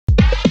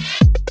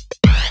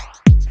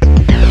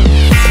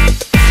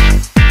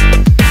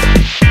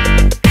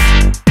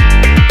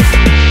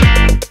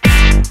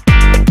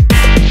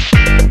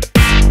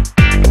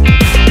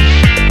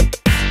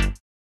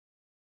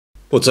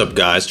What's up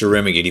guys,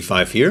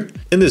 Etcg here.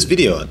 In this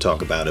video I'll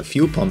talk about a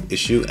fuel pump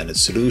issue and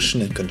its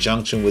solution in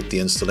conjunction with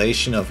the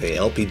installation of a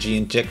LPG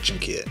injection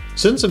kit.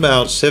 Since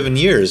about 7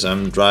 years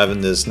I'm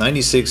driving this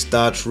 96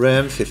 Dodge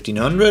Ram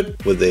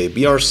 1500 with a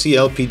BRC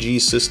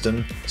LPG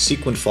system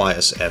Sequent-Fly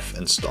SF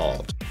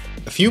installed.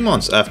 A few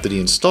months after the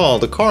install,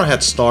 the car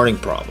had starting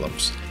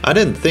problems. I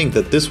didn't think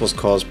that this was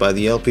caused by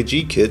the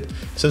LPG kit,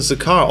 since the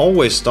car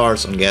always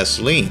starts on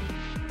gasoline.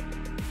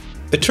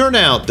 It turned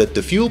out that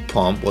the fuel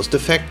pump was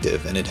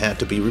defective and it had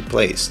to be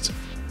replaced.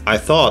 I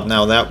thought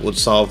now that would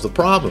solve the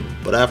problem,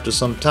 but after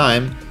some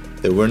time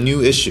there were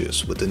new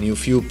issues with the new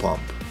fuel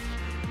pump.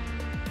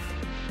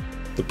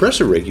 The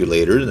pressure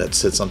regulator that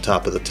sits on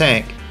top of the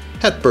tank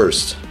had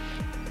burst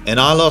and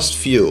I lost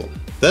fuel.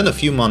 Then a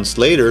few months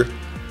later,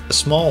 a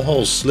small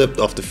hole slipped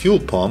off the fuel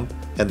pump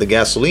and the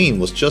gasoline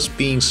was just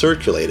being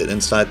circulated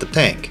inside the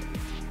tank.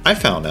 I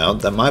found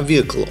out that my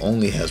vehicle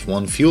only has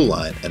one fuel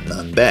line and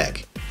none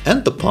back.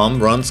 And the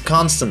pump runs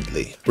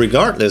constantly,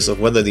 regardless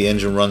of whether the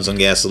engine runs on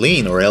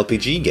gasoline or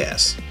LPG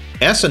gas.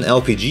 As in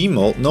LPG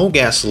mode no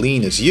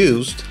gasoline is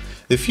used,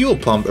 the fuel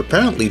pump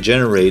apparently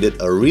generated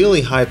a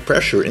really high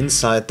pressure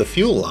inside the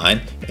fuel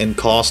line and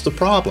caused the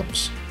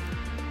problems.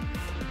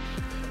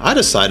 I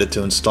decided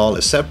to install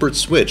a separate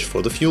switch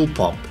for the fuel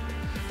pump.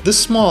 This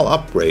small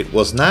upgrade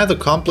was neither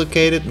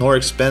complicated nor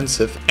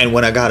expensive, and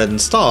when I got it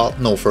installed,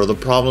 no further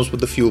problems with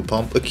the fuel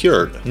pump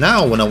occurred.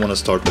 Now when I want to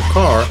start the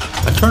car,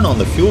 I turn on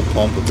the fuel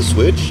pump with the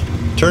switch,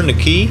 turn the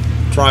key,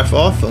 drive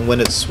off, and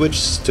when it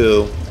switches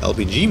to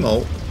LPG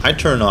mode, I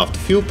turn off the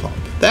fuel pump.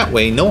 That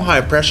way no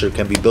high pressure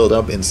can be built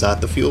up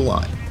inside the fuel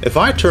line. If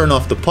I turn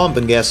off the pump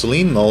in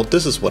gasoline mode,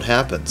 this is what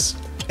happens.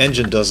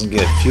 Engine doesn't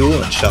get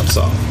fuel and shuts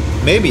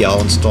off. Maybe I'll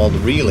install the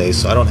relay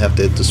so I don't have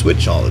to hit the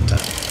switch all the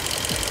time.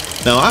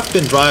 Now I've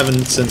been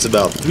driving since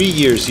about 3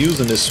 years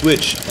using this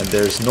switch and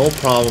there's no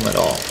problem at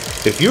all.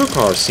 If your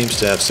car seems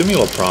to have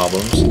similar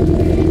problems,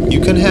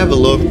 you can have a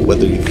look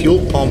whether your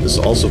fuel pump is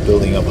also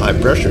building up high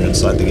pressure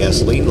inside the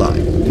gasoline line.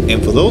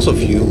 And for those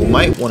of you who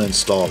might want to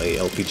install a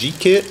LPG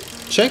kit,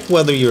 check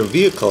whether your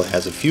vehicle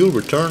has a fuel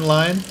return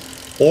line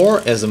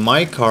or, as in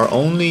my car,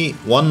 only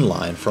one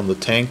line from the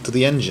tank to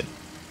the engine.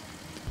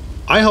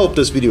 I hope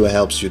this video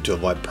helps you to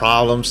avoid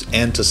problems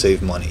and to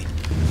save money.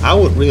 I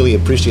would really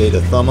appreciate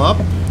a thumb up.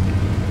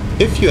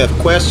 If you have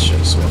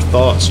questions or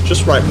thoughts,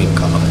 just write me a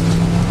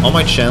comment. On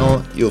my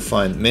channel, you'll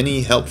find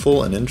many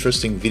helpful and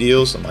interesting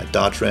videos on my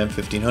Dodge Ram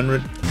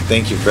 1500.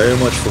 Thank you very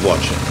much for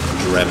watching.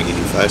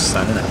 Etcg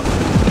signing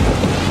out.